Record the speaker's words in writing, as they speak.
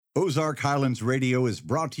Ozark Highlands Radio is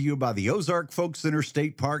brought to you by the Ozark Folk Center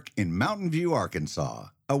State Park in Mountain View, Arkansas.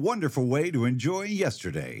 A wonderful way to enjoy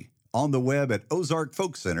yesterday. On the web at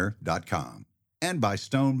ozarkfolkcenter.com. And by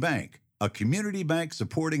Stone Bank, a community bank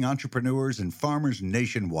supporting entrepreneurs and farmers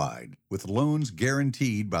nationwide with loans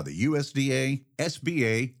guaranteed by the USDA,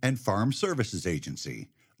 SBA, and Farm Services Agency.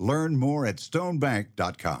 Learn more at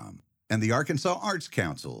stonebank.com. And the Arkansas Arts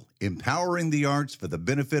Council, empowering the arts for the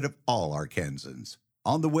benefit of all Arkansans.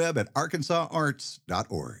 On the web at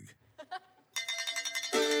arkansasarts.org.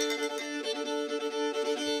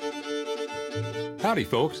 Howdy,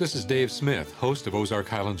 folks. This is Dave Smith, host of Ozark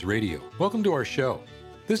Highlands Radio. Welcome to our show.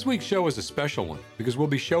 This week's show is a special one because we'll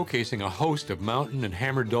be showcasing a host of mountain and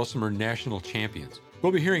hammered dulcimer national champions.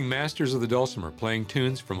 We'll be hearing masters of the dulcimer playing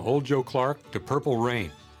tunes from Old Joe Clark to Purple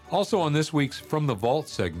Rain. Also on this week's From the Vault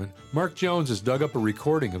segment, Mark Jones has dug up a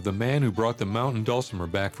recording of the man who brought the mountain dulcimer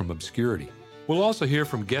back from obscurity. We'll also hear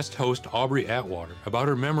from guest host Aubrey Atwater about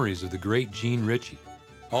her memories of the great Gene Ritchie.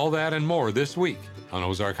 All that and more this week on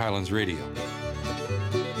Ozark Highlands Radio.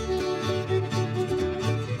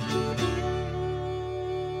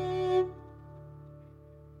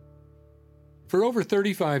 For over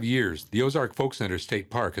 35 years, the Ozark Folk Center State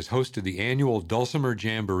Park has hosted the annual Dulcimer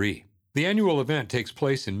Jamboree. The annual event takes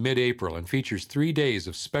place in mid-April and features 3 days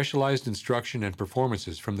of specialized instruction and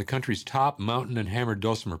performances from the country's top mountain and hammered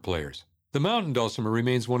dulcimer players. The mountain dulcimer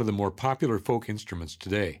remains one of the more popular folk instruments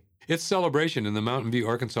today. Its celebration in the Mountain View,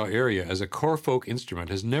 Arkansas area as a core folk instrument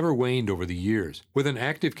has never waned over the years, with an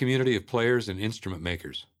active community of players and instrument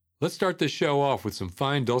makers. Let's start this show off with some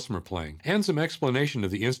fine dulcimer playing and some explanation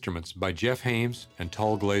of the instruments by Jeff Hames and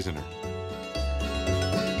Tull Glazener.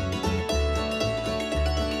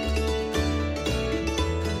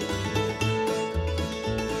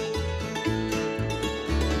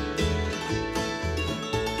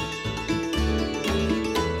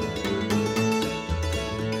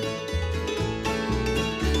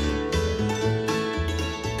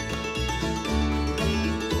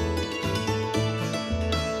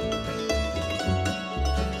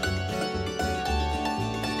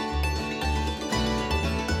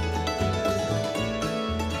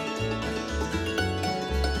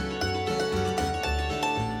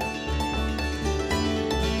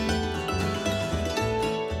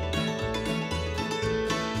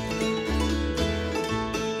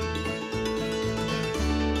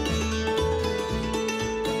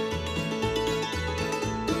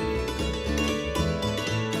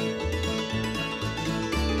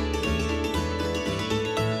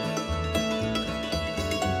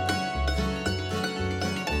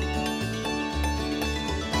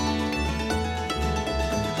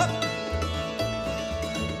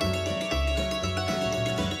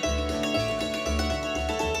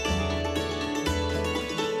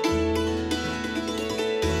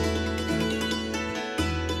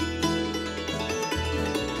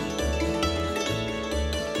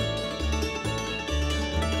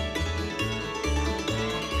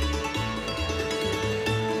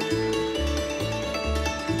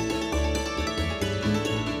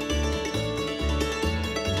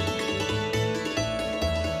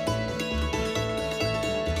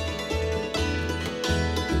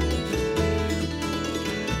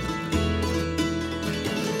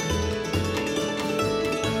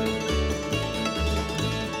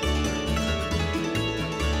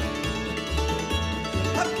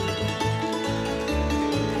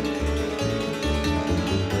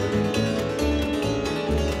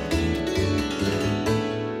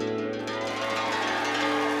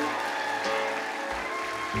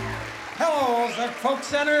 Folk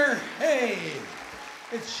Center, hey,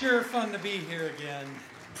 it's sure fun to be here again.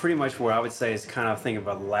 Pretty much what I would say is kind of think of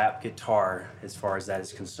a lap guitar as far as that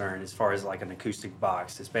is concerned, as far as like an acoustic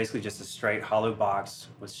box. It's basically just a straight hollow box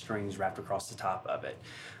with strings wrapped across the top of it.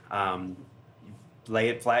 You lay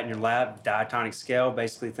it flat in your lap, diatonic scale.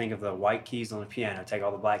 Basically think of the white keys on the piano. Take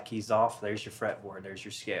all the black keys off, there's your fretboard, there's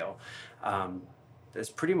your scale.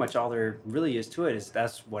 That's pretty much all there really is to it.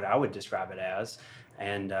 That's what I would describe it as.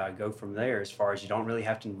 And go from there. As far as you don't really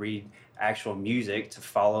have to read actual music to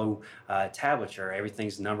follow tablature.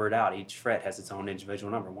 Everything's numbered out. Each fret has its own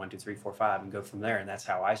individual number, 1, 2, 3, 4, 5, and go from there. And that's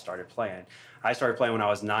how I started playing. I started playing when I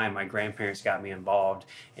was 9. My grandparents got me involved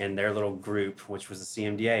in their little group, which was the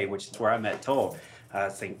CMDA, which is where I met Tull. I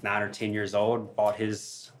think 9 or 10 years old, bought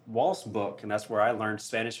his waltz book, and that's where I learned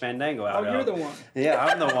Spanish Fandango out of. Oh, you're the one. Yeah,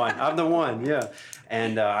 I'm the one. I'm the one, yeah.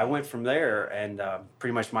 And I went from there, and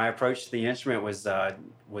pretty much my approach to the instrument was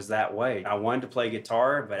that way. I wanted to play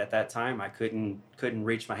guitar, but at that time I couldn't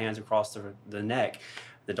reach my hands across the neck.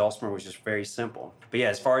 the dulcimer was just very simple. But yeah,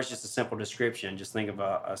 as far as just a simple description, just think of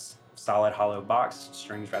a solid hollow box,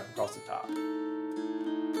 strings wrapped across the top.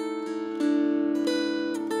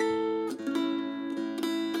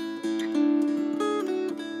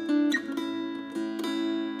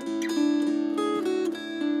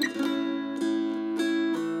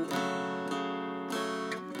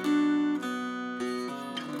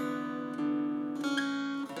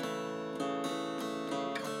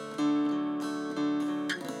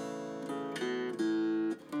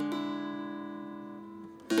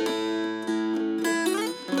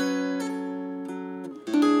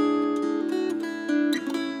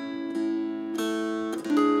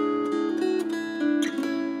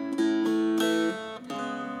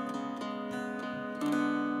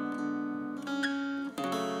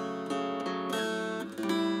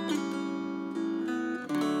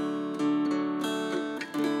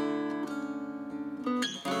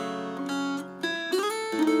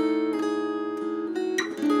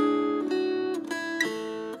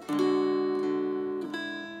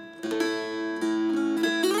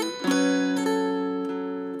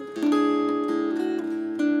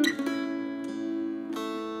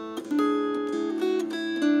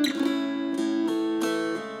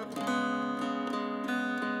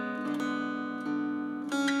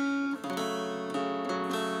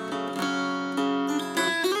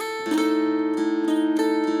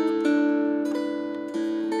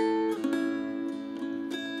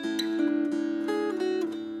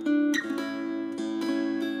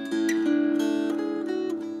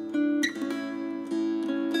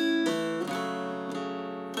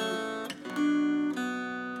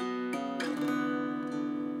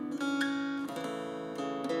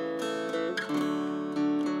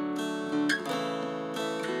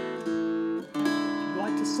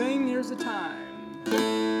 Sing, here's the time.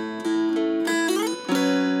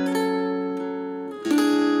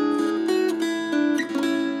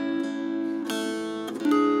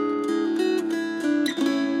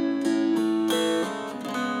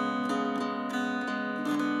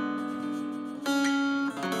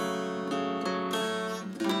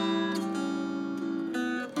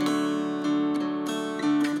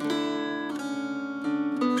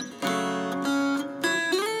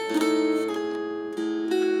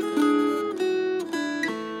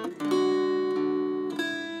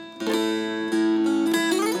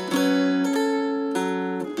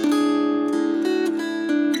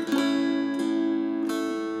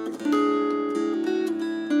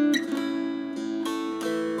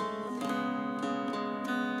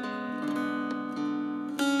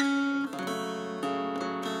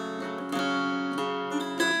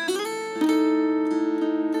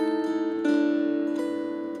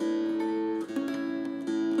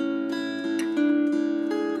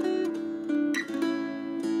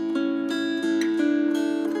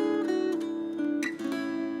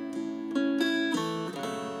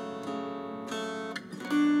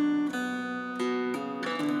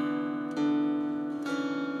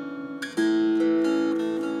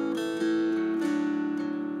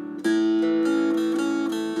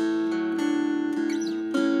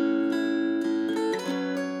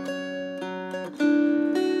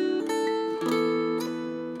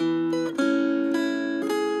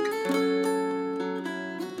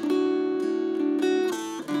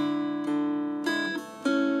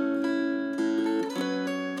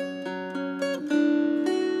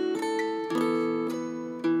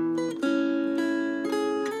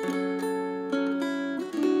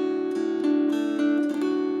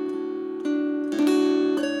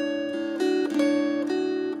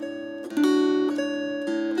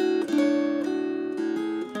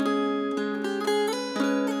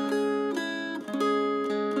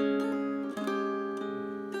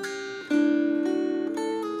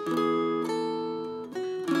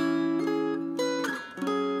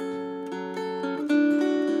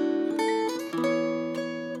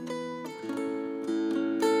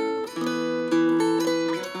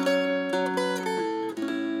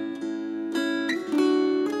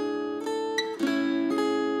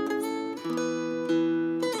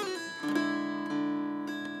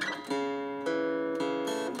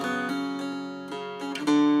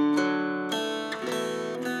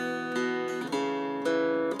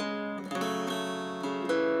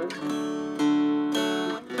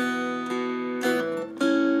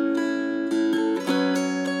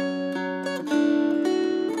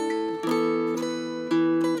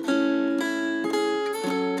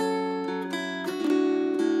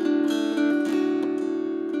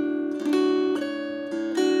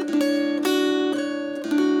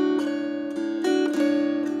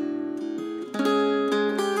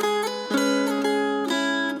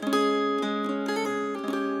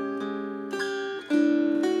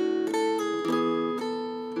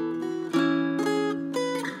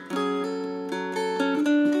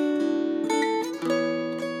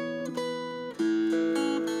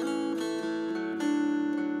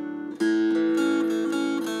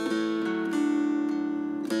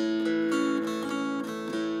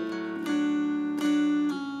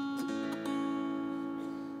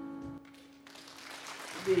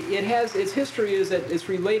 its history is that it's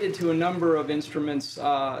related to a number of instruments,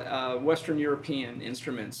 Western European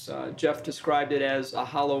instruments. Jeff described it as a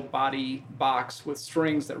hollow body box with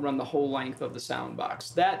strings that run the whole length of the sound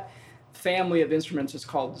box. That family of instruments is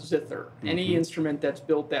called zither. Any instrument that's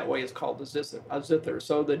built that way is called a zither.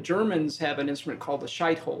 So the Germans have an instrument called the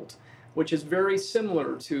Scheithold, which is very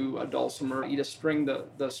similar to a dulcimer. You just string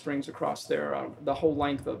the strings across there, the whole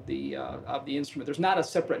length of the instrument. There's not a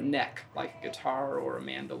separate neck like a guitar or a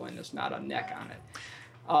mandolin. There's not a neck on it.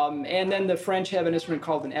 And then the French have an instrument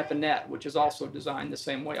called an épinette, which is also designed the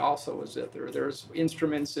same way, also a zither. There's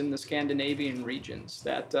instruments in the Scandinavian regions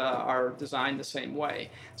that are designed the same way.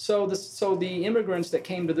 So the immigrants that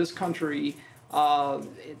came to this country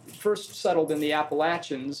first settled in the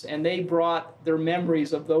Appalachians, and they brought their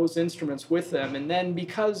memories of those instruments with them. And then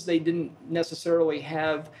because they didn't necessarily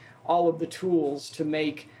have all of the tools to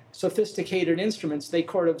make sophisticated instruments, they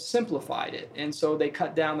sort of simplified it. And so they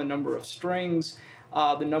cut down the number of strings,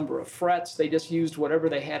 the number of frets. They just used whatever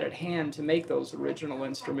they had at hand to make those original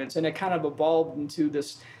instruments. And it kind of evolved into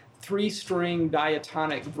this three-string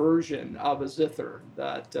diatonic version of a zither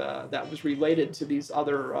that was related to these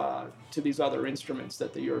other instruments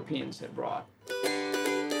that the Europeans had brought.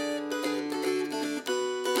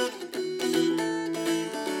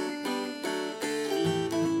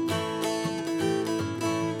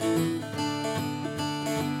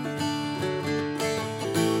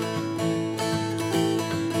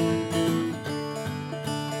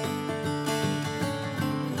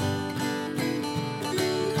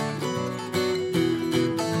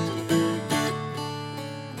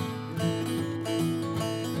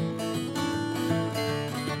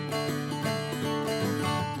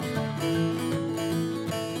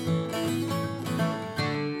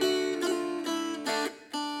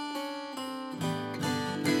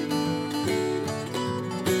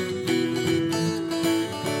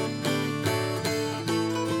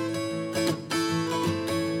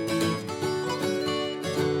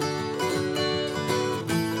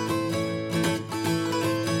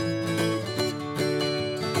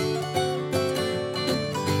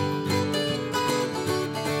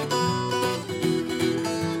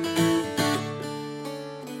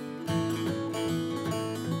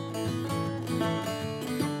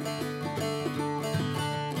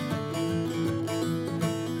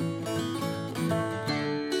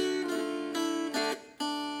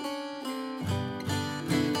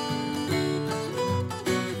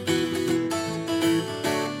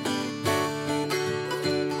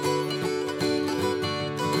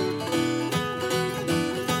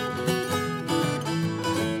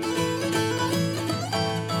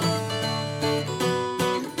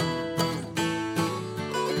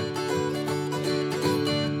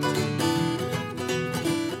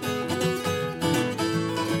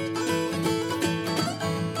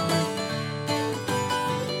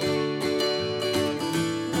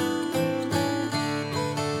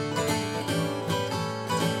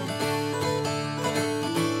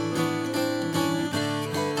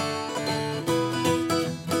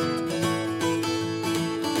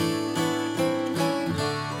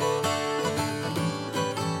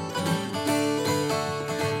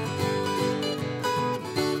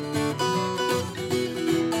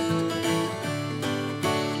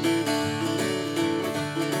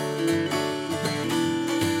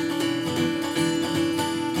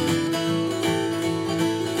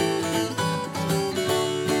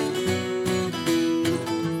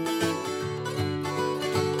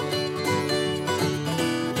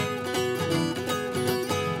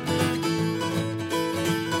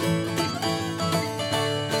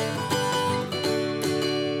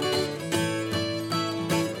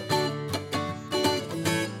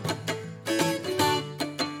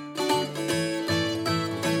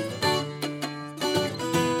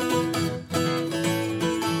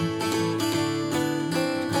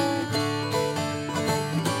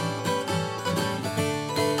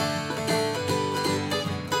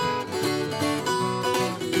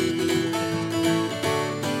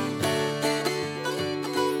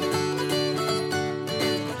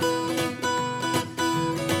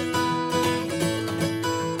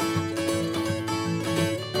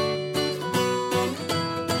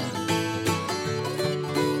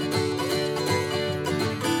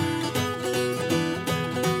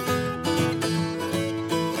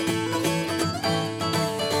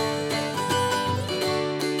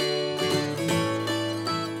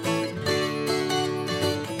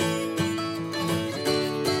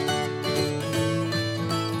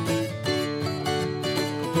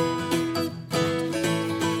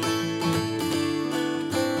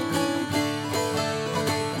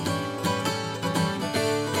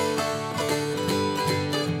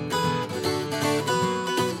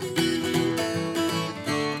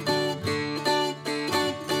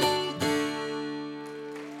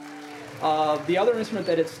 other instrument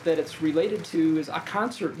that it's related to is a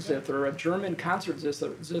concert zither, a German concert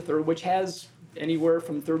zither, which has anywhere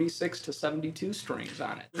from 36 to 72 strings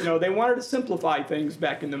on it. You know, they wanted to simplify things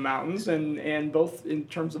back in the mountains, and both in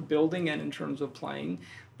terms of building and in terms of playing,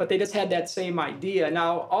 but they just had that same idea.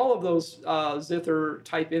 Now, all of those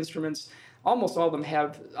zither-type instruments, almost all of them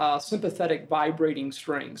have sympathetic vibrating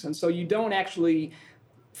strings, and so you don't actually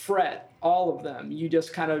fret all of them. You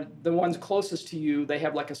just kind of, the ones closest to you, they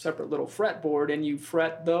have like a separate little fretboard, and you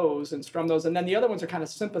fret those and strum those, and then the other ones are kind of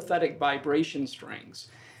sympathetic vibration strings.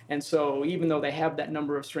 And so even though they have that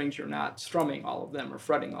number of strings, you're not strumming all of them or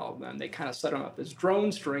fretting all of them. They kind of set them up as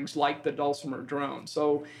drone strings like the dulcimer drone.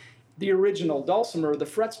 So the original dulcimer, the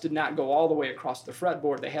frets did not go all the way across the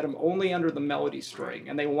fretboard. They had them only under the melody string,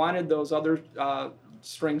 and they wanted those other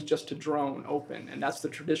strings just to drone open, and that's the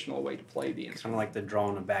traditional way to play the instrument. Kind of like the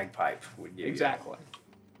drone and bagpipe would give. Exactly.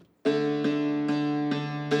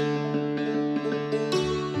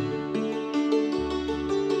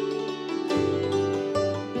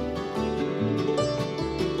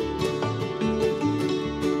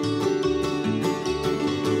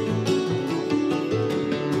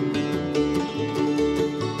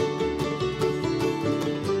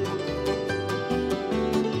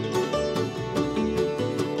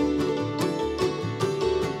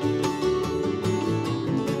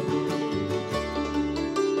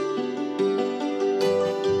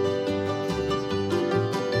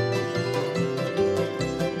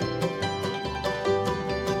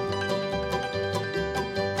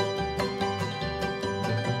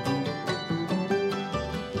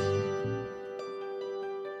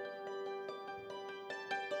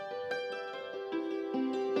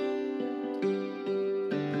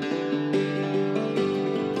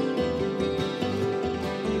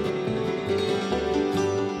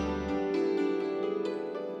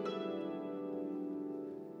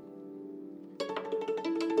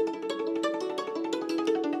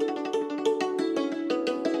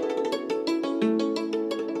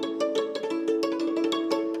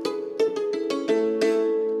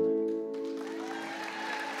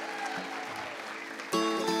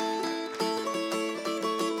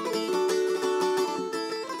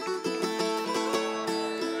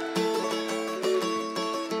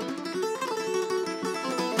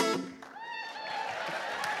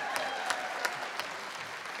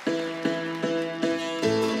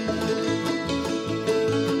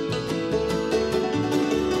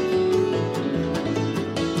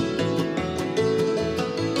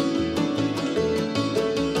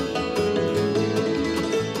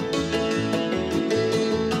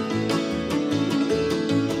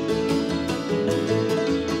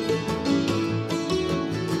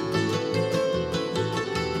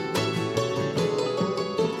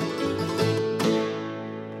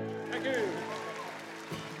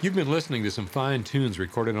 You've been listening to some fine tunes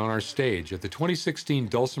recorded on our stage at the 2016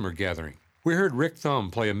 Dulcimer Gathering. We heard Rick Thumb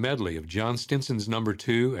play a medley of John Stinson's No.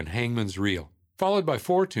 2 and Hangman's Reel, followed by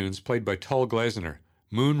 4 tunes played by Tull Glazner,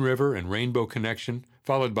 Moon River and Rainbow Connection,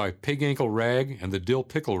 followed by Pig Ankle Rag and the Dill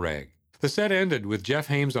Pickle Rag. The set ended with Jeff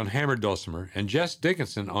Hames on hammered dulcimer and Jess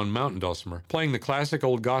Dickinson on mountain dulcimer playing the classic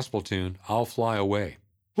old gospel tune, I'll Fly Away.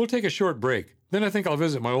 We'll take a short break, then I think I'll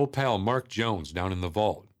visit my old pal Mark Jones down in the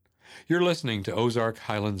vault. You're listening to Ozark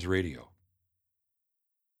Highlands Radio.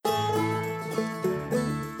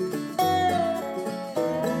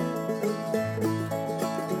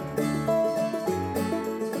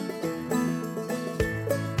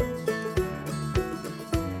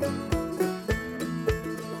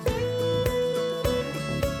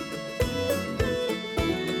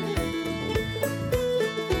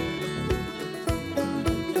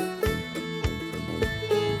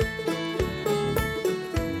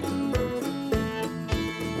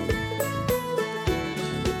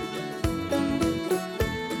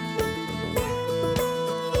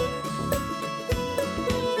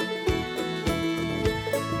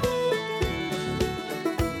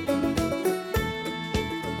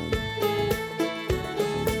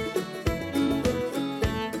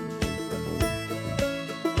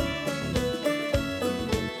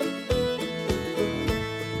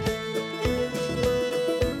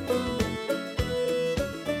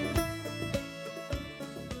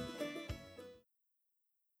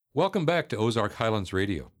 Welcome back to Ozark Highlands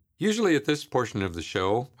Radio. Usually at this portion of the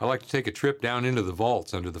show, I like to take a trip down into the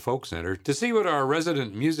vaults under the Folk Center to see what our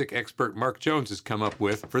resident music expert Mark Jones has come up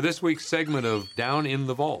with for this week's segment of Down in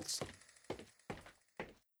the Vaults.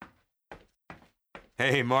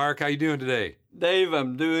 Hey, Mark, how you doing today? Dave,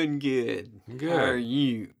 I'm doing good. Good. How are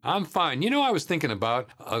you? I'm fine. You know, I was thinking about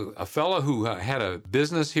a fellow who had a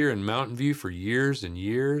business here in Mountain View for years and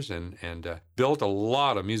years, and built a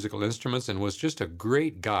lot of musical instruments and was just a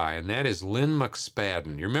great guy, and that is Lynn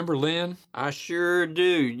McSpadden. You remember Lynn? I sure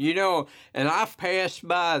do. And I've passed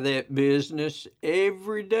by that business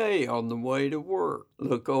every day on the way to work.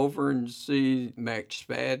 Look over and see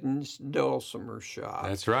McSpadden's Dulcimer shop.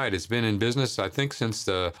 That's right. It's been in business, I think, since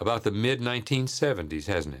about the mid-1970s,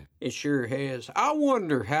 hasn't it? It sure has. I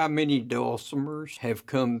wonder how many dulcimers have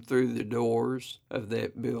come through the doors of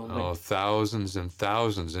that building. Oh, thousands and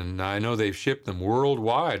thousands. And I know they've shipped them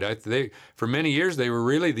worldwide. For many years, they were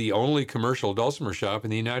really the only commercial dulcimer shop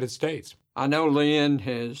in the United States. I know Lynn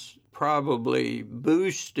has probably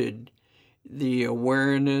boosted the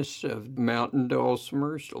awareness of mountain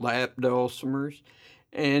dulcimers, lap dulcimers,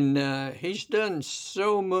 and he's done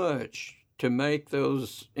so much to make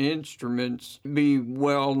those instruments be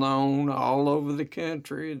well known all over the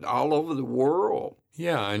country, all over the world.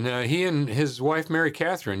 Yeah, and he and his wife, Mary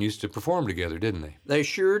Catherine, used to perform together, didn't they? They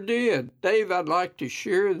sure did. Dave, I'd like to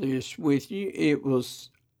share this with you. It was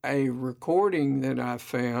a recording that I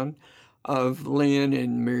found of Lynn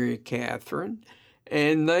and Mary Catherine,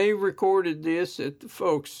 and they recorded this at the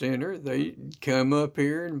Folk Center. They come up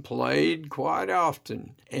here and played quite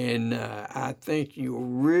often, and I think you'll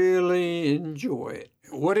really enjoy it.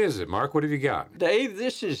 What is it, Mark? What have you got? Dave,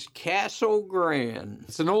 this is Castle Grand.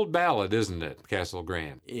 It's an old ballad, isn't it, Castle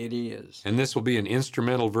Grand? It is. And this will be an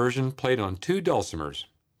instrumental version played on 2 dulcimers,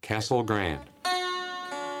 Castle Grand.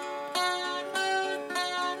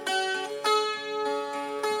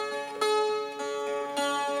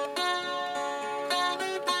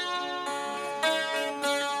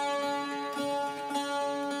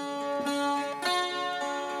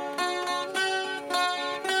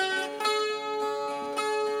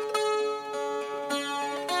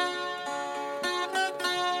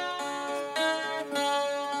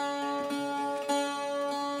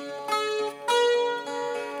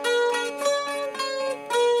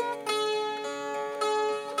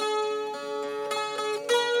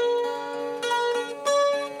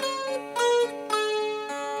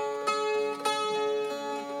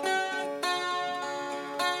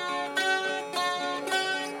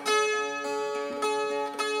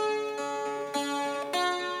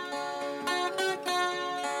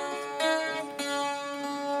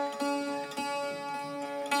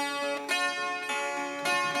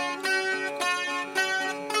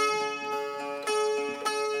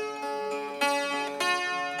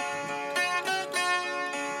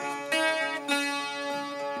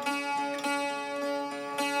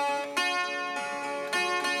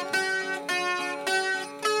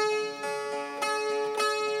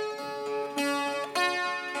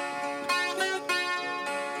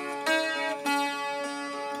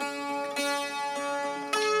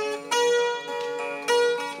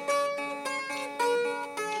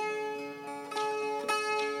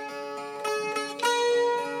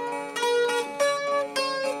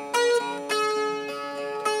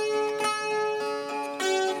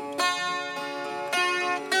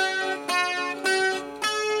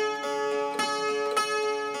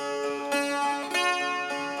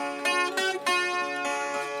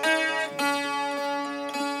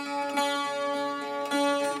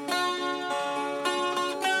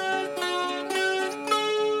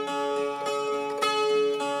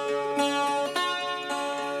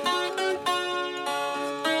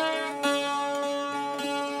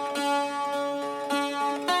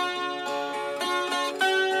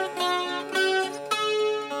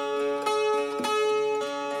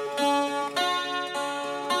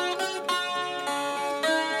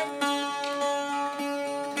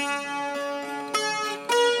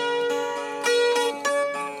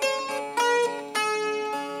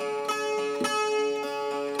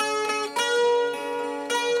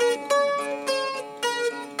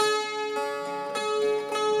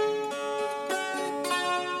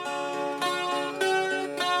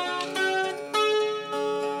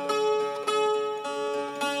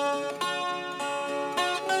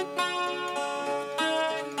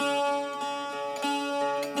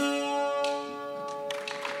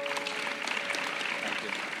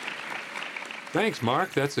 Thanks,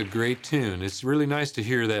 Mark. That's a great tune. It's really nice to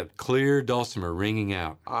hear that clear dulcimer ringing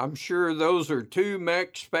out. I'm sure those are 2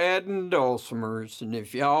 McSpadden dulcimers, and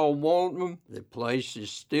if y'all want them, the place is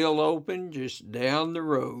still open just down the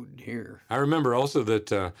road here. I remember also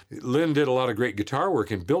that Lynn did a lot of great guitar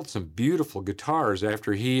work and built some beautiful guitars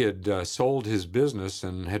after he had sold his business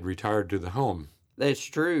and had retired to the home. That's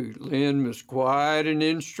true. Lynn was quite an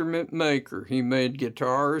instrument maker. He made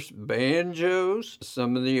guitars, banjos.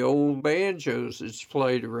 Some of the old banjos that's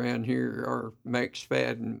played around here are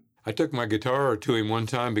McSpadden. I took my guitar to him one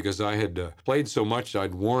time because I had played so much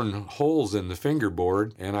I'd worn holes in the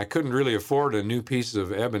fingerboard, and I couldn't really afford a new piece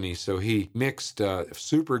of ebony, so he mixed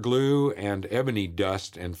super glue and ebony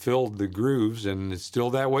dust and filled the grooves, and it's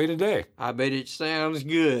still that way today. I bet it sounds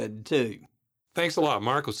good, too. Thanks a lot,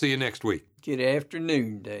 Mark. We'll see you next week. Good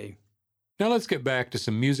afternoon, Dave. Now let's get back to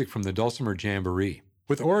some music from the Dulcimer Jamboree.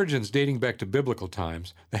 With origins dating back to biblical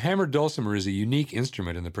times, the hammered dulcimer is a unique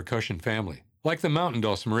instrument in the percussion family. Like the mountain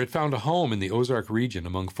dulcimer, it found a home in the Ozark region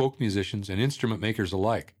among folk musicians and instrument makers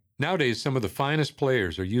alike. Nowadays, some of the finest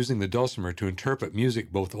players are using the dulcimer to interpret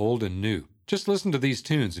music both old and new. Just listen to these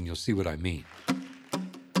tunes and you'll see what I mean.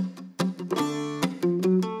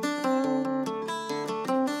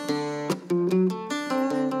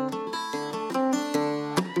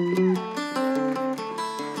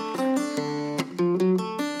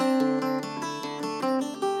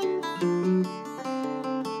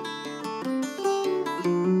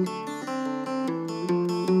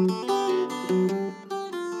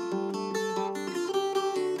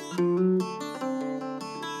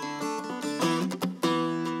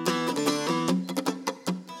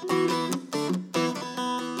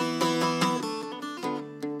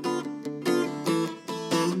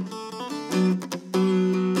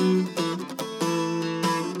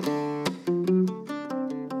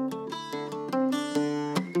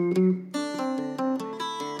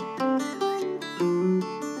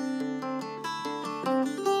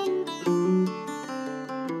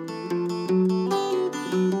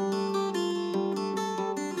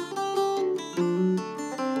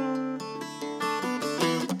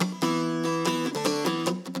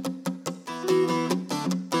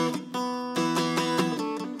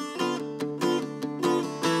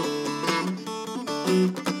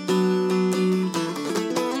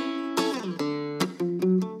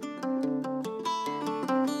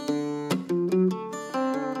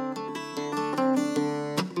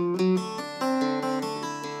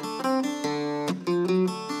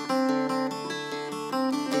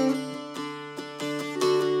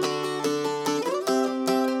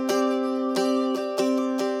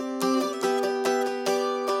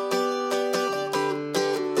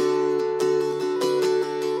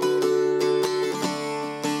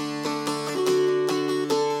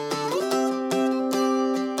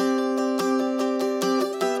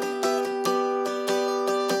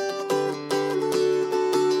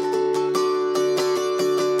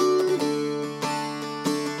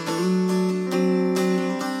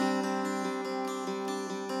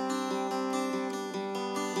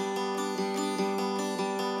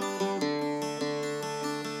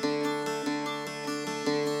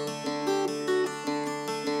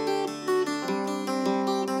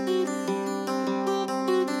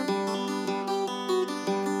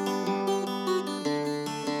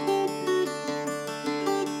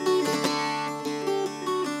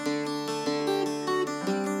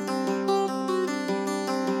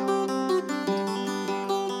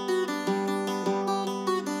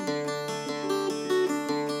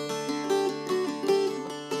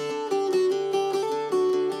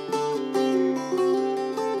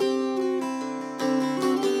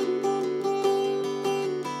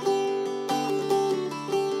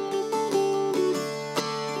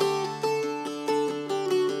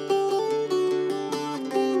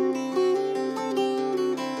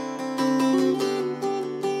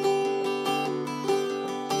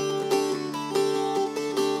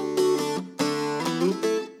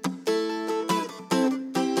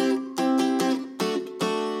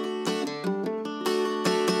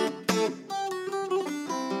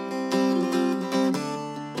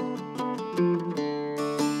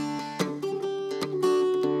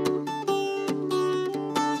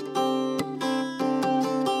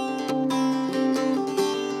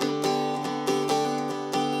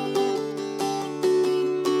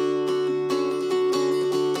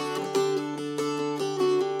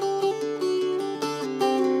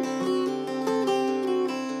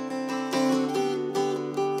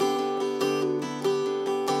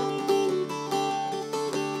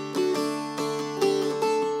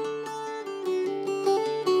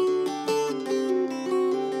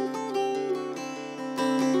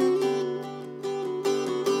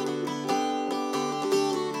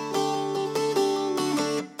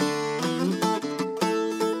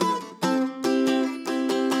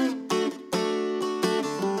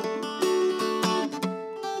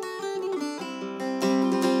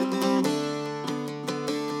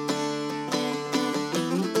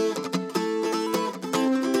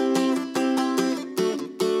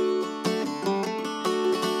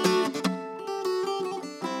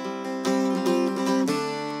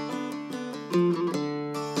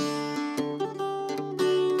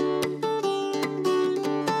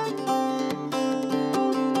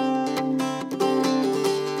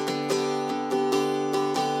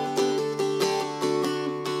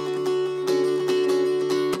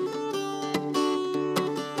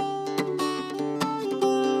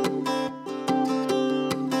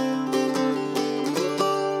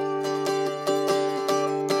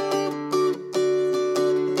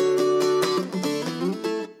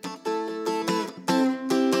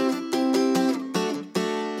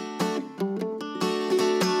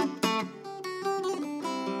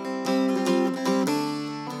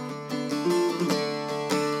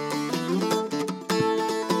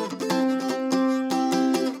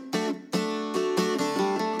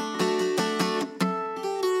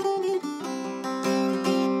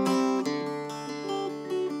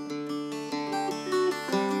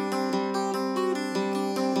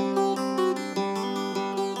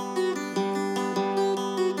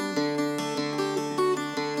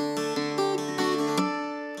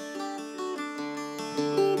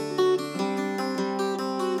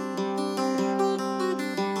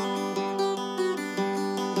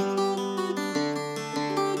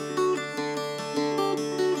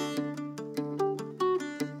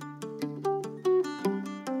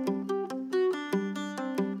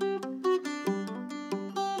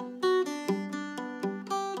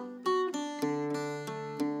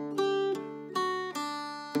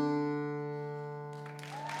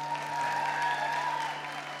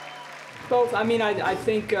 Both. I mean, I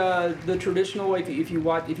think the traditional way, if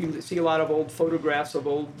you see a lot of old photographs of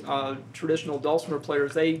old traditional dulcimer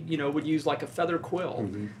players, they would use like a feather quill,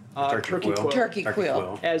 Turkey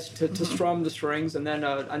quill. as to strum the strings, and then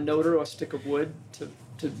a note or a stick of wood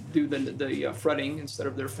to do the fretting instead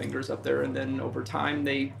of their fingers up there. And then over time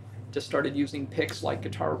they just started using picks like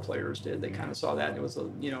guitar players did. They kind of saw that, and it was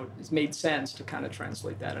it made sense to kind of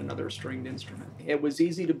translate that another stringed instrument. It was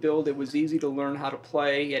easy to build. It was easy to learn how to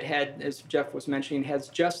play. It had, as Jeff was mentioning, has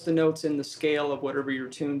just the notes in the scale of whatever you're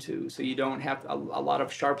tuned to, so you don't have a lot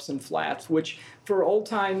of sharps and flats, which for old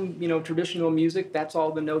time traditional music, that's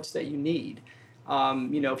all the notes that you need.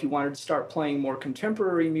 If you wanted to start playing more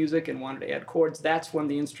contemporary music and wanted to add chords, that's when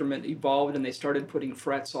the instrument evolved and they started putting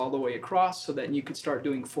frets all the way across so that you could start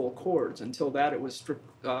doing full chords. Until that, it was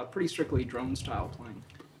pretty strictly drone style playing.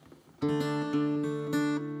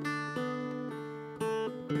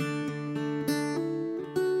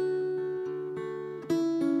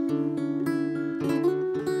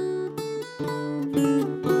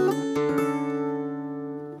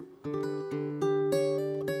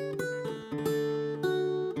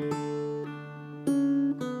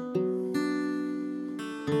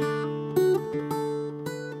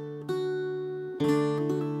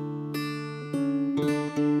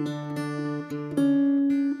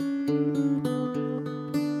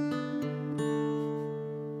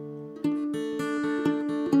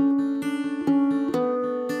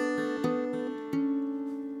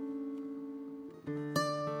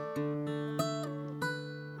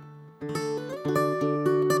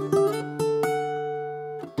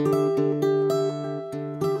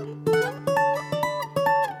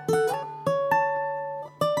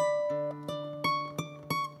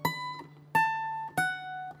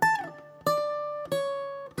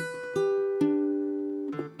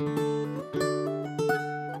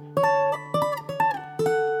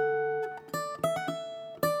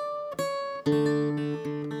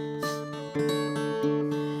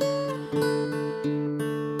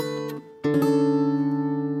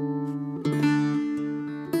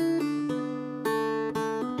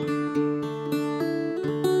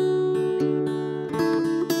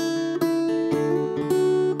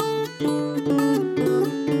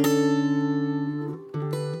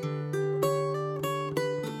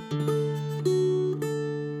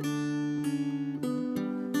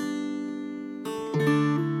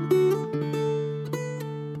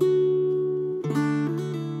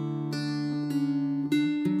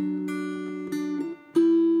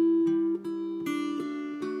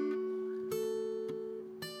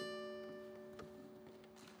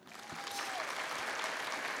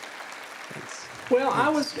 Well,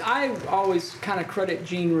 I always kind of credit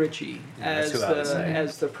Jean Ritchie as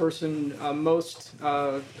the person most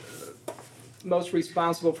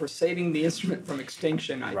responsible for saving the instrument from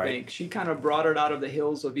extinction. I think she kind of brought it out of the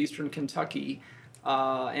hills of eastern Kentucky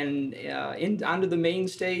and onto the main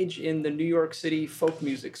stage in the New York City folk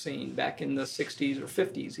music scene back in the 60s or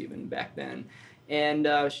 50s, even back then. And,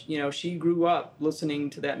 she grew up listening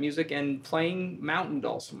to that music and playing mountain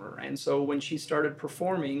dulcimer. And so when she started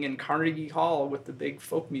performing in Carnegie Hall with the big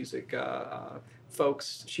folk music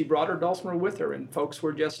folks, she brought her dulcimer with her, and folks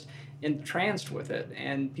were just entranced with it.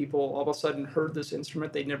 And people all of a sudden heard this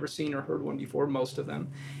instrument. They'd never seen or heard one before, most of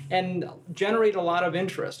them, and generated a lot of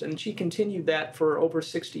interest. And she continued that for over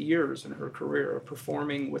 60 years in her career of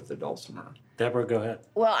performing with the dulcimer. Deborah, go ahead.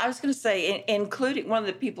 Well, I was going to say, including one of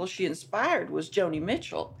the people she inspired was Joni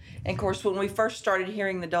Mitchell. And of course, when we first started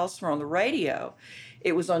hearing the dulcimer on the radio,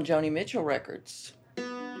 it was on Joni Mitchell records.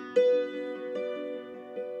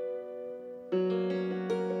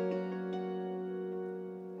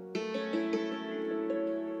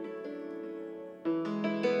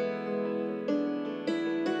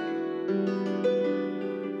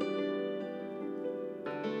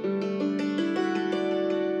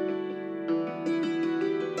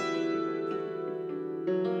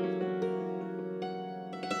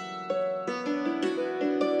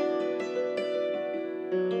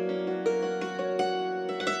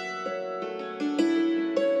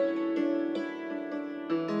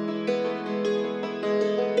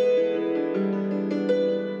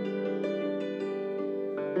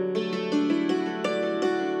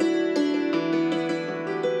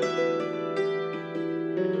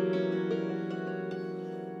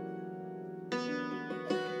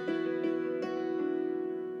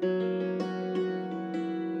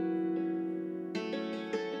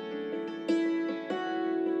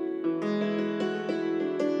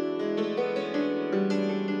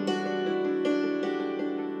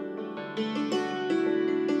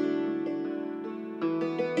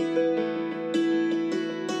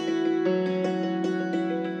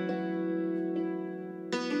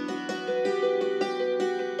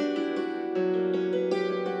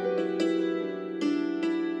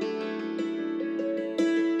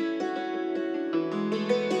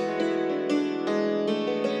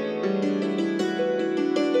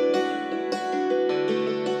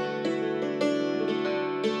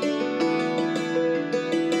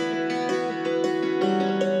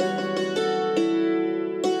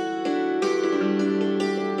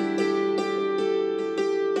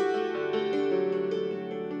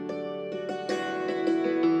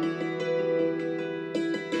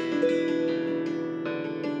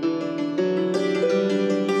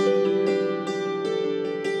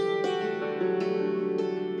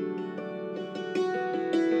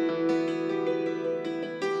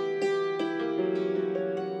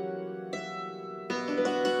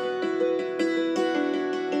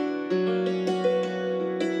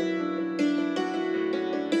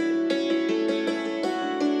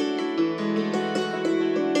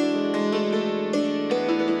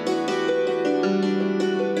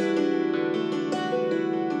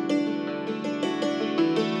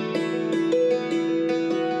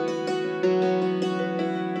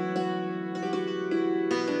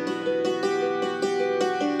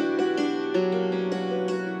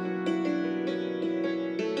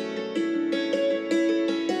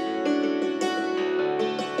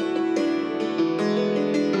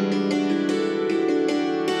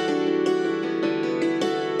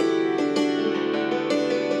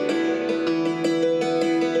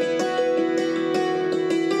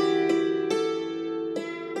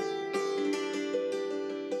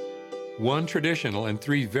 1 traditional and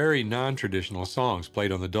 3 very non-traditional songs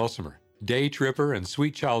played on the dulcimer. Day Tripper and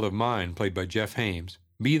Sweet Child of Mine, played by Jeff Hames,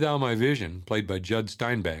 Be Thou My Vision, played by Judd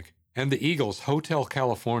Steinbeck, and the Eagles' Hotel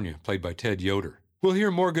California, played by Ted Yoder. We'll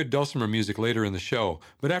hear more good dulcimer music later in the show,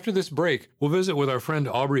 but after this break, we'll visit with our friend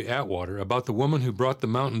Aubrey Atwater about the woman who brought the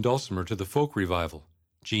mountain dulcimer to the folk revival,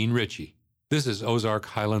 Jean Ritchie. This is Ozark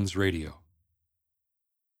Highlands Radio.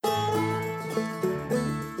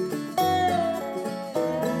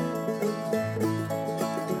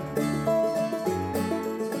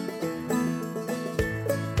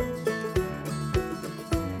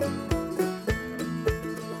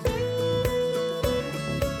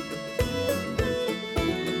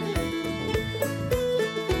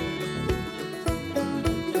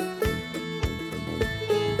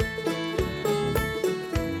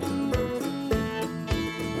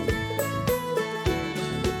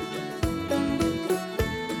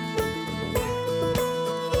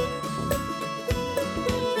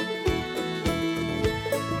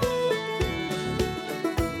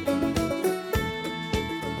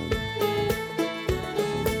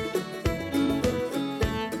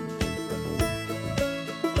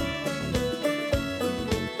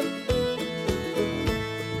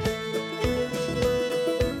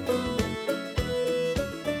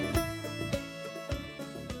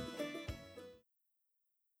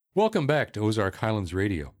 Welcome back to Ozark Highlands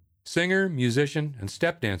Radio. Singer, musician, and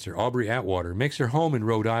step dancer Aubrey Atwater makes her home in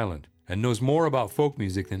Rhode Island and knows more about folk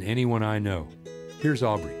music than anyone I know. Here's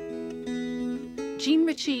Aubrey. Jean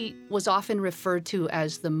Ritchie was often referred to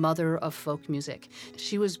as the mother of folk music.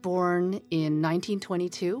 She was born in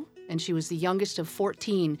 1922, and she was the youngest of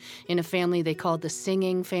 14 in a family they called the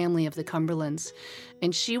Singing Family of the Cumberlands.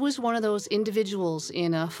 And she was one of those individuals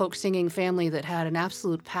in a folk singing family that had an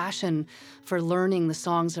absolute passion for learning the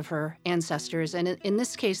songs of her ancestors. And in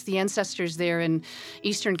this case, the ancestors there in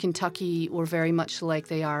eastern Kentucky were very much like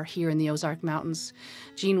they are here in the Ozark Mountains.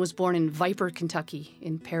 Jean was born in Viper, Kentucky,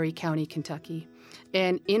 in Perry County, Kentucky.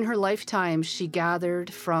 And in her lifetime, she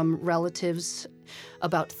gathered from relatives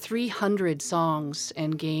about 300 songs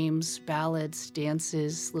and games, ballads,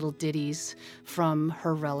 dances, little ditties from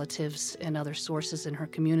her relatives and other sources in her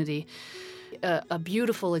community. A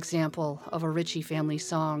beautiful example of a Ritchie family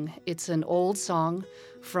song. It's an old song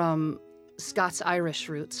from Scots-Irish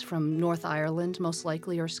roots, from North Ireland, most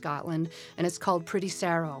likely, or Scotland, and it's called Pretty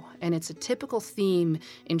Sarrow. And it's a typical theme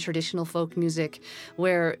in traditional folk music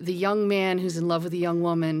where the young man who's in love with the young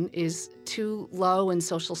woman is too low in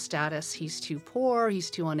social status. He's too poor, he's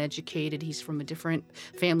too uneducated, he's from a different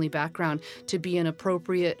family background to be an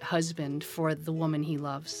appropriate husband for the woman he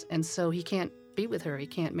loves. And so he can't be with her, he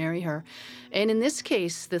can't marry her. And in this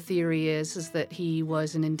case, the theory is that he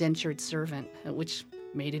was an indentured servant, which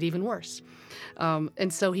made it even worse.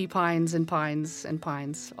 And so he pines and pines and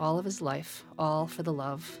pines all of his life, all for the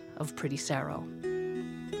love of Pretty Sarrow.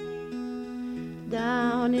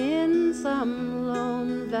 Down in some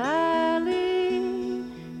lone valley,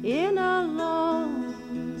 in a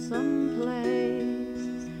lonesome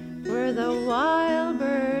place, where the wild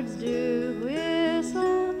birds do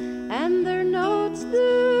whistle and their notes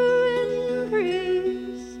do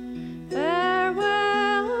increase.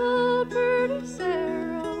 Farewell, Pretty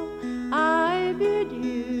Sarrow, I bid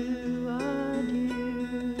you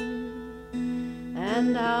adieu,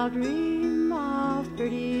 and I'll dream of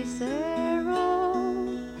Pretty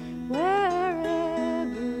Sarrow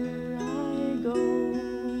wherever I go.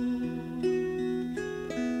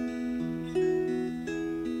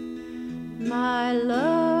 My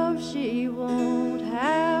love, she won't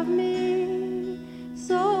have me,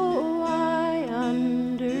 so I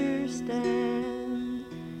understand.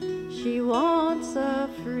 She wants a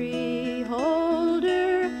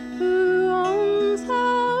freeholder who owns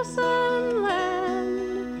house and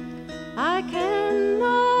land. I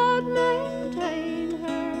cannot maintain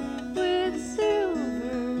her with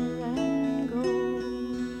silver and gold,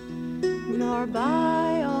 nor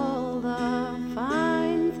buy all the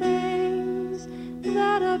fine things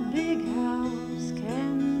that a big house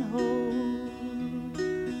can hold.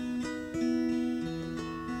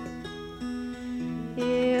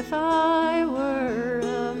 If I were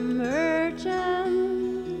a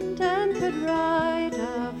merchant and could write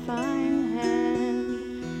a fine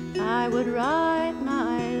hand, I would write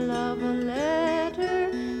my love a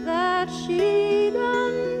letter that she'd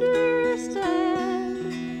understand.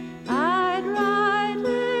 I'd write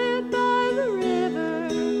it by the river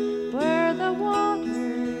where the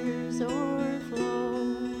waters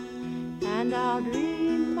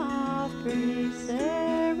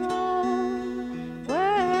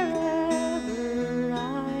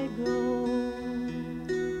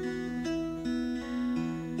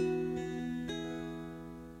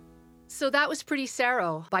So that was Pretty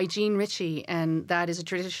Sarah by Jean Ritchie, and that is a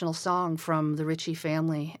traditional song from the Ritchie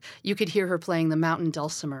family. You could hear her playing the mountain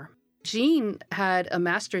dulcimer. Jean had a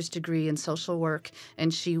master's degree in social work,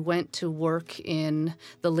 and she went to work in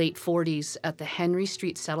the late 40s at the Henry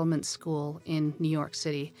Street Settlement School in New York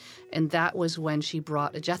City. And that was when she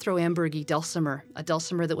brought a Jethro Ambergy dulcimer, a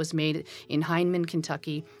dulcimer that was made in Hindman,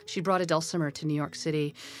 Kentucky. She brought a dulcimer to New York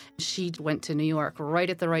City. She went to New York right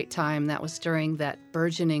at the right time. That was during that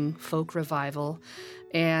burgeoning folk revival.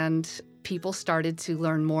 And people started to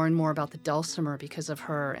learn more and more about the dulcimer because of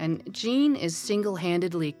her. And Jean is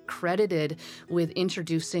single-handedly credited with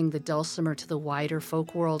introducing the dulcimer to the wider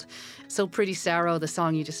folk world. So Pretty Sarah, the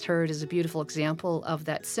song you just heard, is a beautiful example of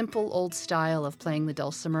that simple old style of playing the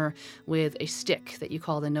dulcimer with a stick that you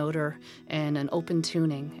call the noter and an open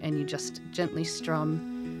tuning, and you just gently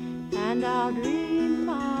strum. And I'll dream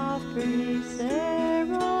of Pretty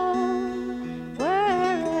Sarah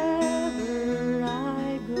wherever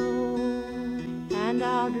I go. And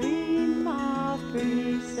I'll dream of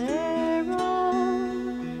Pretty Sarah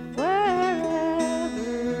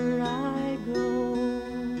wherever I go.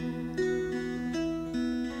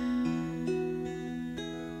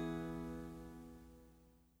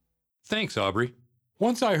 Thanks, Aubrey.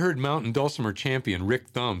 Once I heard mountain dulcimer champion Rick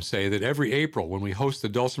Thumb say that every April when we host the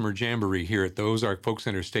Dulcimer Jamboree here at the Ozark Folk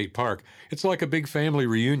Center State Park, it's like a big family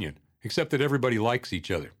reunion, except that everybody likes each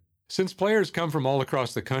other. Since players come from all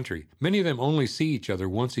across the country, many of them only see each other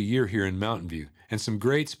once a year here in Mountain View, and some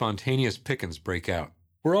great spontaneous pickings break out.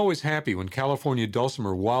 We're always happy when California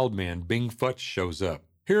dulcimer wildman Bing Futch shows up.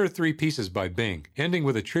 Here are 3 pieces by Bing, ending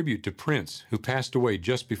with a tribute to Prince, who passed away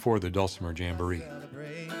just before the Dulcimer Jamboree.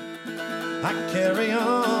 I carry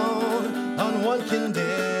on one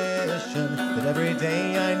condition, that every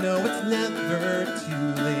day I know it's never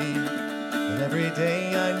too late. That every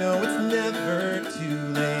day I know it's never too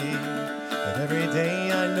late. That every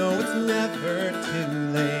day I know it's never too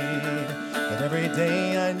late. That every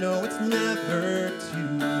day I know it's never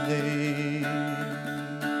too late.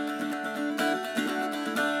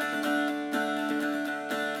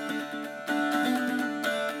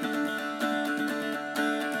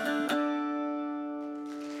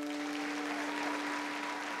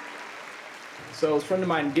 So a friend of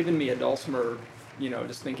mine giving me a dulcimer,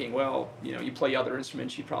 just thinking, well, you play other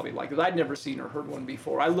instruments, you probably like it. I'd never seen or heard one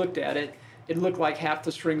before. I looked at it. It looked like half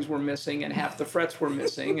the strings were missing and half the frets were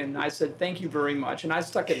missing. And I said, thank you very much. And I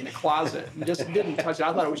stuck it in the closet and just didn't touch it.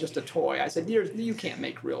 I thought it was just a toy. I said, you can't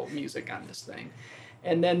make real music on this thing.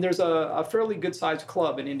 And then there's a fairly good-sized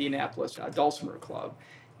club in Indianapolis, a dulcimer club.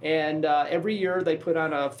 And every year they put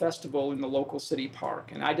on a festival in the local city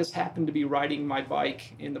park. And I just happened to be riding my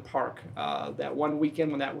bike in the park. That one weekend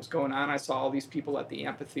when that was going on, I saw all these people at the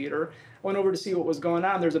amphitheater. I went over to see what was going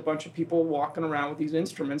on. There's a bunch of people walking around with these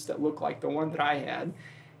instruments that looked like the one that I had.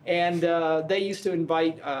 And they used to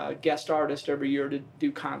invite guest artists every year to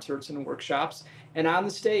do concerts and workshops. And on the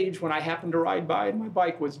stage, when I happened to ride by my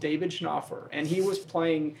bike, was David Schnaufer. And he was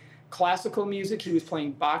playing classical music, he was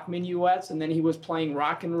playing Bach minuets, and then he was playing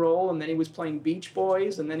rock and roll, and then he was playing Beach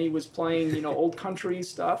Boys, and then he was playing, old country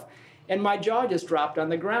stuff. And my jaw just dropped on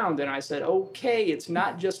the ground, and I said, okay, it's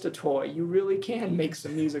not just a toy. You really can make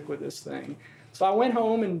some music with this thing. So I went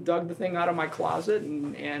home and dug the thing out of my closet,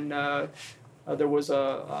 and there was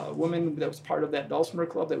a woman that was part of that dulcimer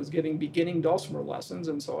club that was giving beginning dulcimer lessons,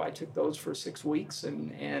 and so I took those for 6 weeks,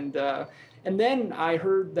 and then I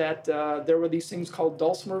heard that there were these things called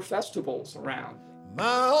dulcimer festivals around.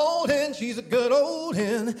 My old hen, she's a good old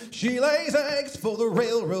hen. She lays eggs for the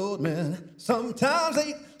railroad men. Sometimes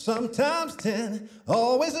 8, sometimes 10.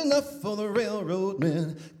 Always enough for the railroad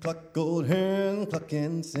men. Cluck, old hen, cluck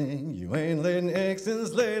and sing. You ain't laid an egg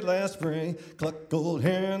since late last spring. Cluck, old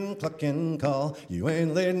hen, cluck and call. You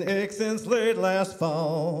ain't laid an egg since late last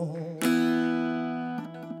fall.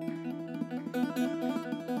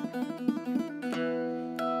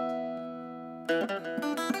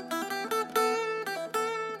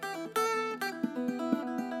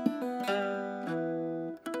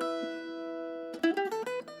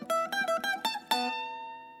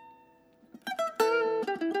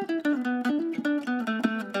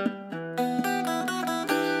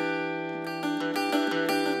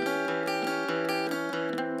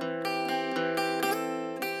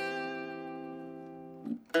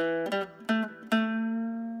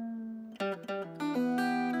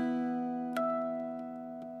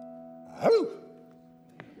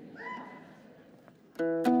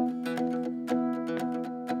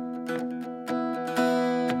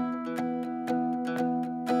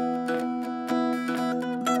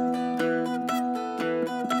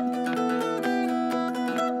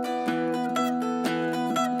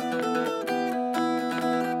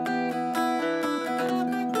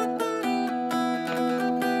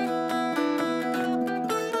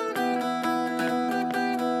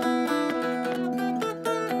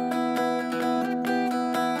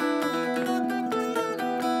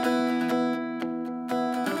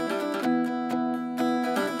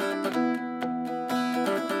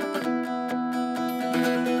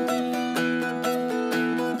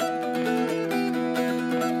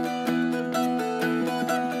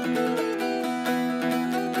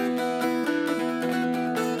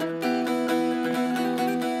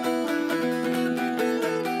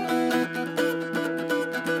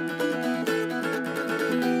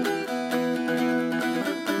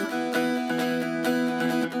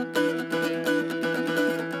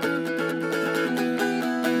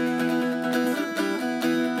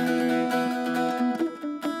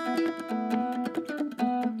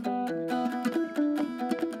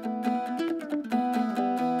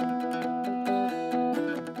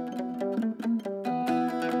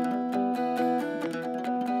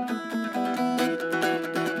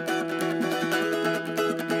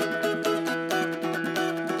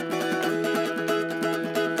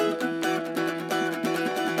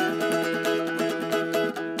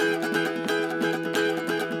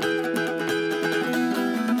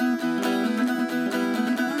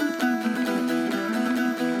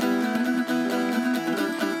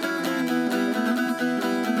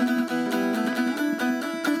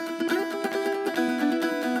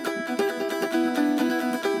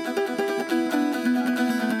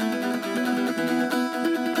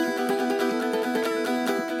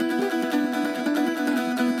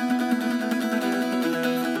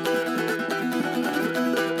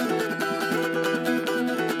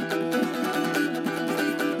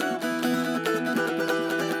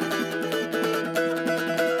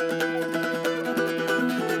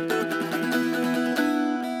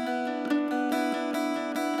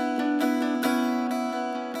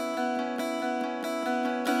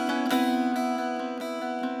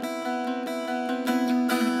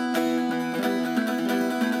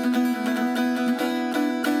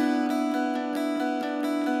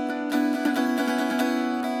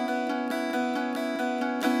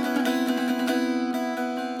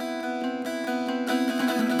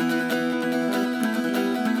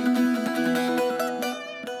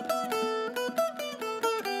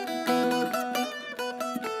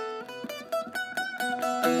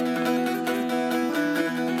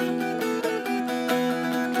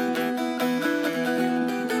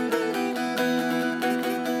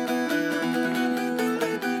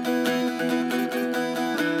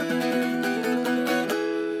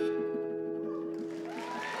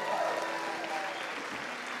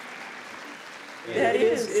 it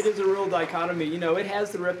is. It is a real dichotomy. You know, it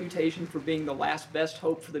has the reputation for being the last best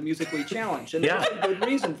hope for the musically challenged, and there's a good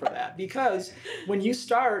reason for that. Because when you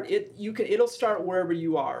start, it'll start wherever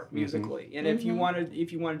you are musically, and if you want to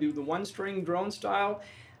do the one string drone style,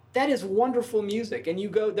 that is wonderful music. And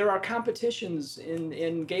there are competitions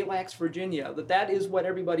in Galax, Virginia, that is what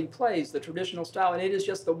everybody plays, the traditional style, and it is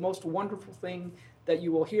just the most wonderful thing that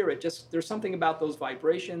you will hear. There's something about those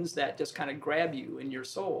vibrations that just kind of grab you in your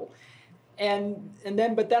soul.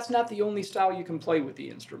 But that's not the only style you can play with the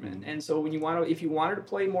instrument. And so if you wanted to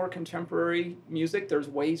play more contemporary music, there's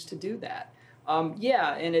ways to do that.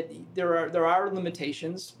 There are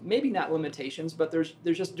limitations, maybe not limitations, but there's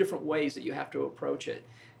just different ways that you have to approach it.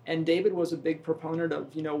 And David was a big proponent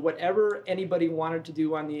of, whatever anybody wanted to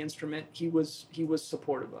do on the instrument, he was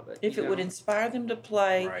supportive of it. If it would inspire them to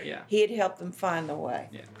play, he'd help them find the way.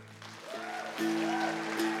 Yeah.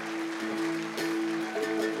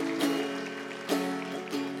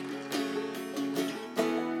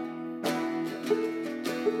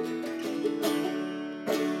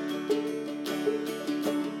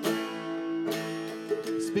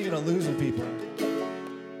 Speaking of losing people,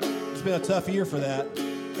 it's been a tough year for that.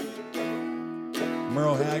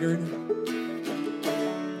 Merle Haggard,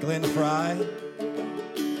 Glenn Frey,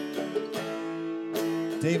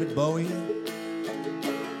 David Bowie,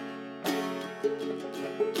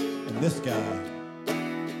 and this guy.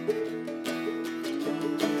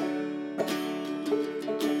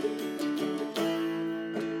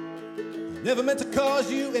 Never meant to cause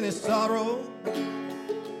you any sorrow.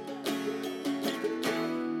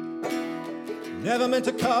 Never meant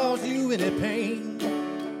to cause you any pain.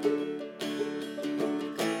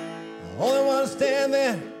 I only want to stand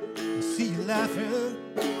there and see you laughing.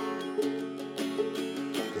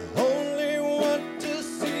 I only want to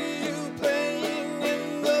see you playing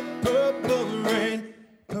in the purple rain.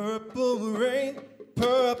 Purple rain,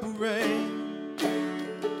 purple rain.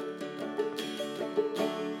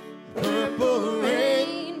 Purple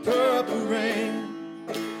rain, purple rain.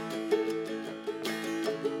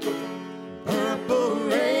 Purple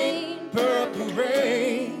rain, purple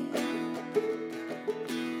rain.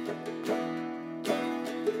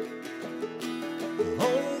 I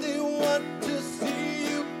only want to see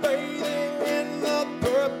you bathing in the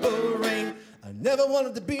purple rain. I never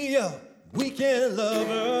wanted to be a weekend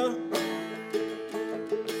lover.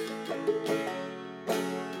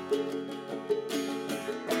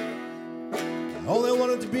 I only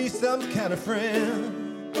wanted to be some kind of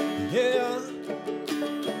friend. Yeah.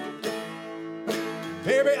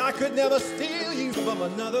 Baby, I could never steal you from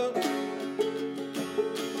another.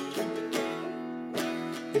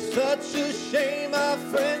 It's such a shame our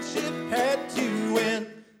friendship had to end.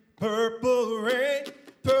 Purple rain,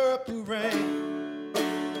 purple rain.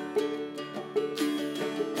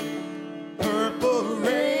 Purple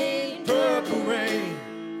rain, purple rain.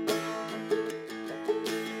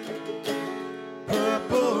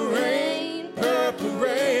 Purple rain, purple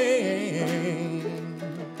rain.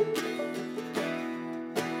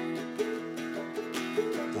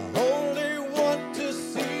 I only want to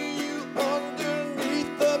see you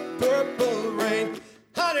underneath the purple rain.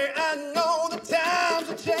 Honey, I know the times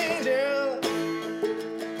are changing.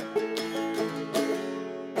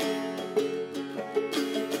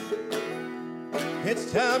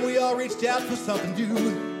 It's time we all reached out for something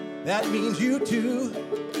new. That means you too.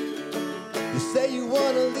 You say you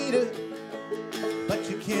want a leader, but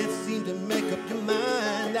you can't seem to make up your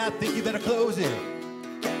mind. I think you better close it.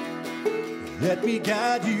 Let me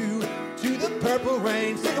guide you to the purple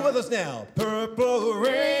rain. Sing it with us now. Purple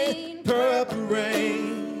rain, purple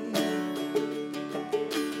rain.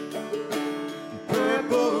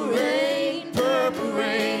 Purple rain, purple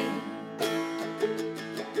rain.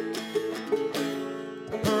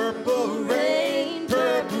 Purple rain,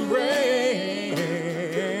 purple rain.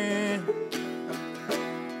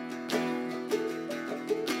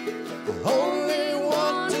 I only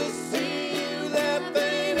want to see you that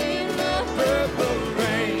baby in the purple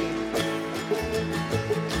rain.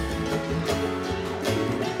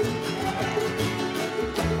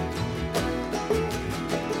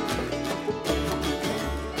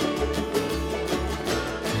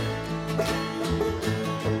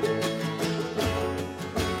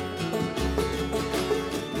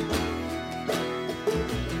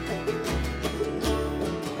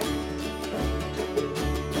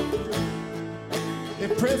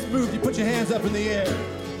 If Prince moved, you put your hands up in the air.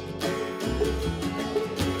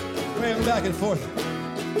 Wave them back and forth.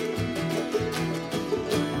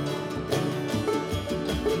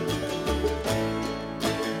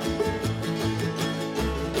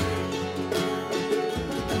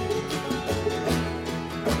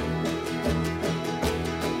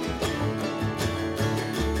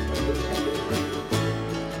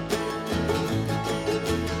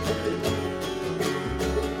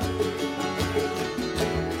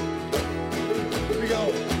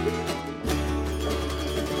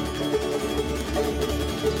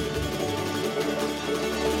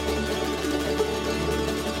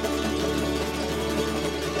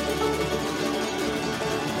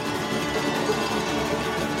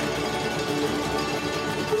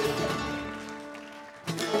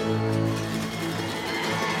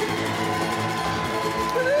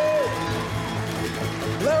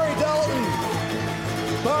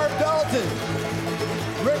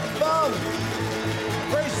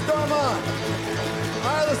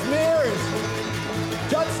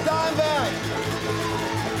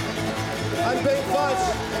 I'm Bing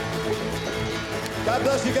Fudge. God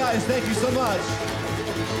bless you guys. Thank you so much.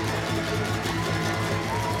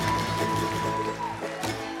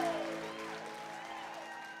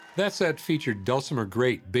 That set featured dulcimer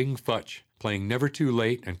great Bing Futch playing Never Too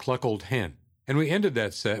Late and Cluck Old Hen, and we ended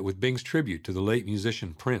that set with Bing's tribute to the late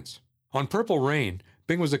musician Prince. On Purple Rain,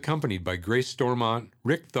 Bing was accompanied by Grace Stormont,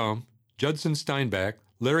 Rick Thum, Judson Steinbach,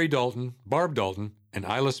 Larry Dalton, Barb Dalton, and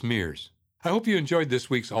Ilis Mears. I hope you enjoyed this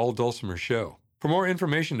week's All Dulcimer show. For more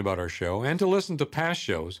information about our show and to listen to past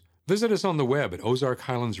shows, visit us on the web at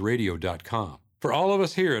ozarkhighlandsradio.com. For all of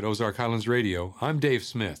us here at Ozark Highlands Radio, I'm Dave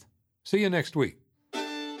Smith. See you next week.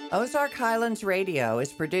 Ozark Highlands Radio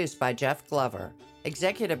is produced by Jeff Glover.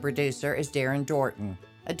 Executive producer is Darren Dorton.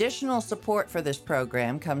 Additional support for this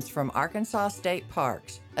program comes from Arkansas State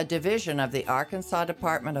Parks, a division of the Arkansas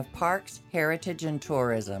Department of Parks, Heritage, and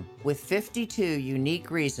Tourism, with 52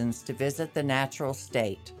 unique reasons to visit the natural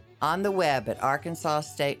state. On the web at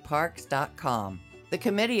arkansasstateparks.com. The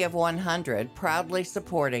Committee of 100 proudly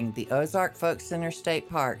supporting the Ozark Folk Center State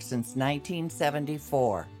Park since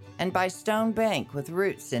 1974. And by Stone Bank with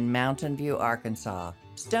roots in Mountain View, Arkansas.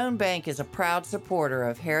 Stone Bank is a proud supporter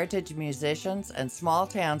of heritage musicians and small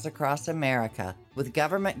towns across America, with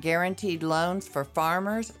government-guaranteed loans for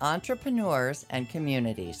farmers, entrepreneurs, and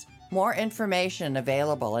communities. More information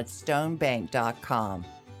available at stonebank.com.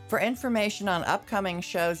 For information on upcoming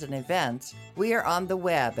shows and events, we are on the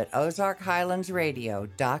web at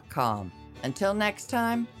ozarkhighlandsradio.com. Until next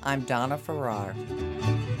time, I'm Donna Farrar.